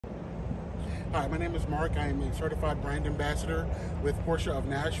Hi, my name is Mark. I am a Certified Brand Ambassador with Porsche of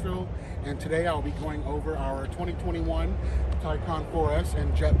Nashville, and today I'll be going over our 2021 Taycan 4S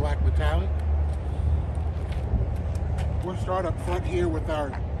in jet black metallic. We'll start up front here with our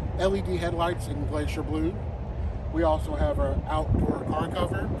LED headlights in glacier blue. We also have our outdoor car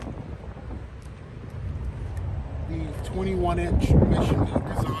cover, the 21-inch Mission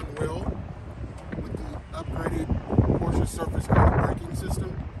E design wheel with the upgraded Porsche surface car braking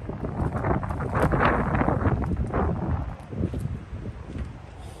system.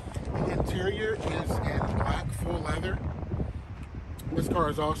 The interior is in black full leather. This car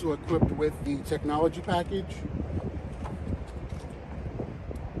is also equipped with the technology package.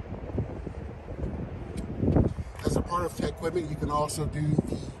 As a part of tech equipment, you can also do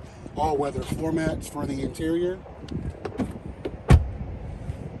the all-weather floor mats for the interior.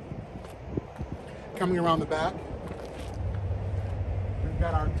 Coming around the back, we've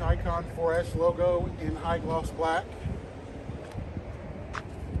got our Taycan 4S logo in high gloss black.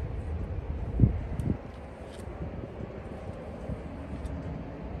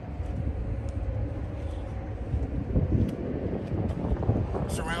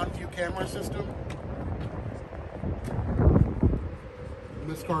 Surround view camera system. And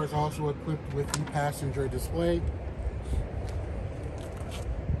this car is also equipped with the passenger display.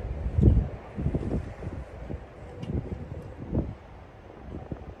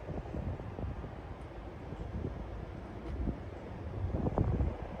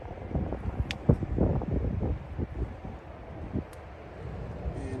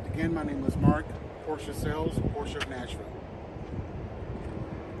 And again, my name is Mark, Porsche Sales, Porsche of Nashville.